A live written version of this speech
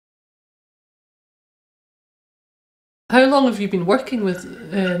How long have you been working with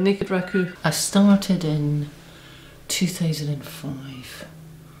Naked Raku? I started in 2005,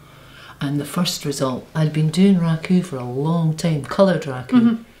 and the first result, I'd been doing raku for a long time, coloured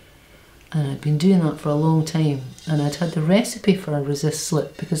raku, and I'd been doing that for a long time, and I'd had the recipe for a resist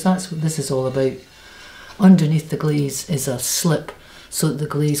slip, because that's what this is all about. Underneath the glaze is a slip so that the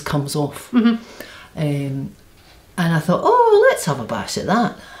glaze comes off. And I thought, oh, let's have a bash at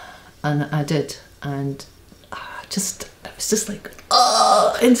that, and I did, and it was just like,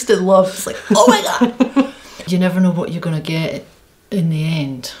 oh, instant love. It's like, oh my god. You never know what you're going to get in the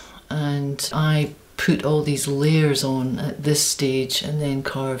end, and I put all these layers on at this stage and then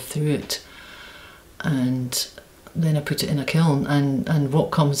carve through it, and then I put it in a kiln, and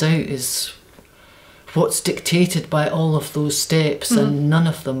what comes out is what's dictated by all of those steps, and none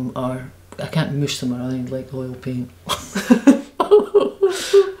of them are, I can't mush them around like oil paint.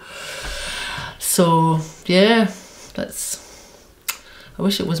 So yeah, I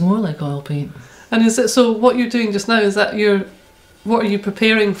wish it was more like oil paint. And is it, so what you're doing just now, is that what are you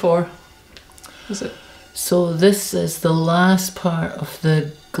preparing for? Is it? So this is the last part of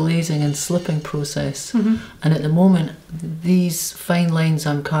the glazing and slipping process, and at the moment these fine lines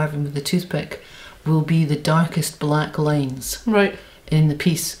I'm carving with the toothpick will be the darkest black lines in the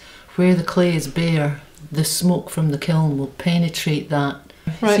piece. Where the clay is bare, the smoke from the kiln will penetrate that.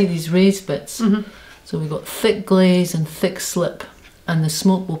 See these raised bits? So we've got thick glaze and thick slip, and the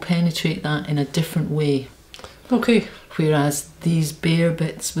smoke will penetrate that in a different way. Okay. Whereas these bare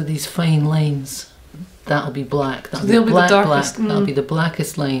bits with these fine lines, that'll be black. That'll they'll be black, the darkest. black. That'll be the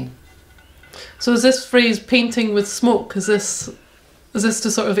blackest line. So is this phrase painting with smoke, is this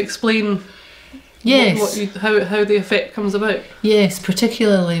to sort of explain how the effect comes about? Yes,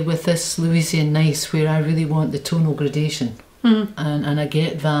 particularly with this Louisian Nice, where I really want the tonal gradation. And I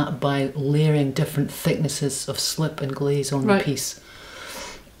get that by layering different thicknesses of slip and glaze on the piece.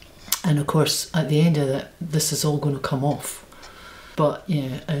 And of course, at the end of it, this is all going to come off. But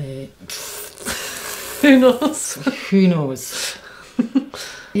yeah, who knows? Who knows?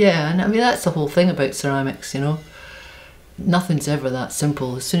 Yeah, and I mean, that's the whole thing about ceramics, you know. Nothing's ever that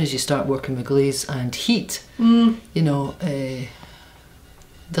simple. As soon as you start working with glaze and heat, you know,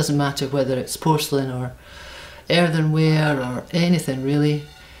 doesn't matter whether it's porcelain or earthenware or anything really,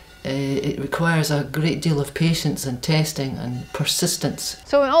 it requires a great deal of patience and testing and persistence.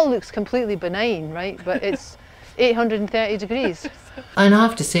 So it all looks completely benign, right? But it's 830 degrees. And I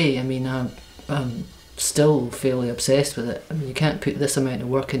have to say, I mean, I'm still fairly obsessed with it. I mean, you can't put this amount of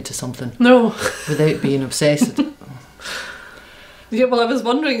work into something without being obsessed. Yeah, well, I was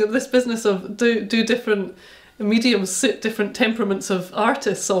wondering, this business of do different mediums suit different temperaments of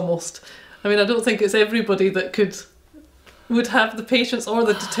artists almost. I mean, I don't think it's everybody that would have the patience or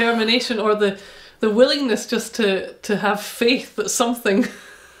the determination or the willingness just to have faith that something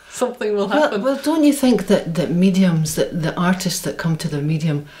will happen. Well, don't you think that mediums, that the artists that come to their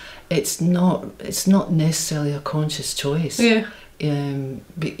medium, it's not necessarily a conscious choice. Yeah.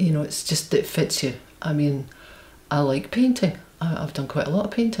 But, you know, it's just that it fits you. I mean, I like painting. I've done quite a lot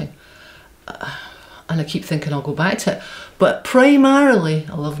of painting. And I keep thinking I'll go back to it. But primarily,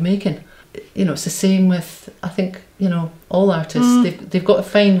 I love making. You know, it's the same with, I think, you know, all artists. They've got to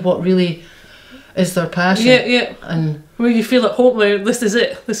find what really is their passion. Yeah, yeah. And where you feel at home, where this is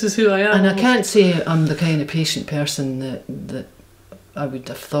it. This is who I am. And I can't say I'm the kind of patient person that I would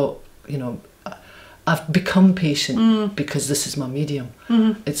have thought, you know, I've become patient because this is my medium.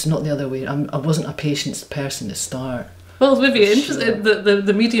 It's not the other way. I wasn't a patient person to start. Well, it's maybe interesting that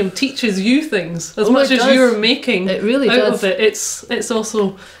the medium teaches you things as much as you're making it really out does. of it. It's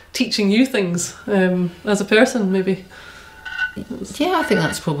also teaching you things as a person, maybe. Yeah, I think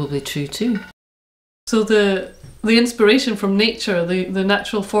that's probably true too. So the inspiration from nature, the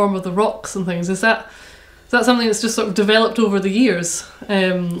natural form of the rocks and things, is that something that's just sort of developed over the years,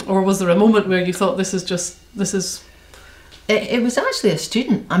 or was there a moment where you thought this is? It was actually a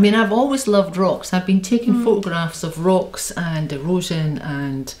student. I mean, I've always loved rocks. I've been taking photographs of rocks and erosion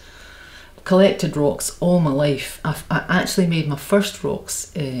and collected rocks all my life. I actually made my first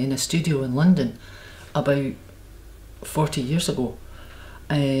rocks in a studio in London about 40 years ago.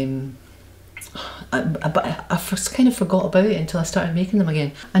 But I first kind of forgot about it until I started making them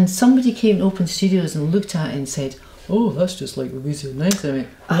again. And somebody came to Open Studios and looked at it and said, "Oh, that's just like Louisiana Nice." And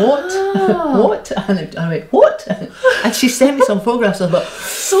I went, "What? What?" And I went, "What?" And she sent me some photographs. And I thought,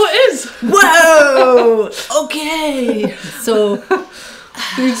 so it is. Whoa! Okay. So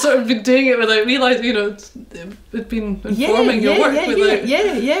you'd sort of been doing it without realising, you know, it'd been informing your work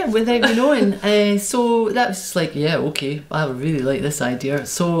without me knowing. So that was just like, yeah, okay, I really like this idea.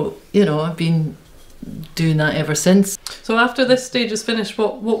 So, you know, I've been doing that ever since. So after this stage is finished,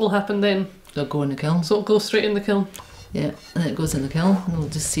 what will happen then? They'll go in the kiln. So it'll go straight in the kiln? Yeah, and it goes in the kiln, and we'll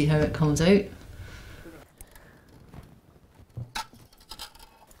just see how it comes out.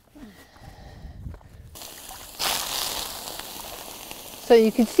 So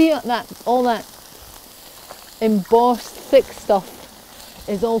you can see that all that embossed thick stuff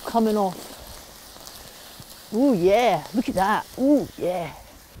is all coming off. Ooh yeah, look at that. Ooh yeah.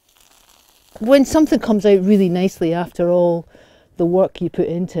 When something comes out really nicely after all the work you put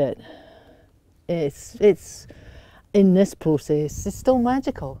into it, it's in this process, it's still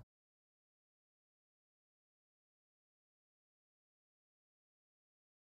magical.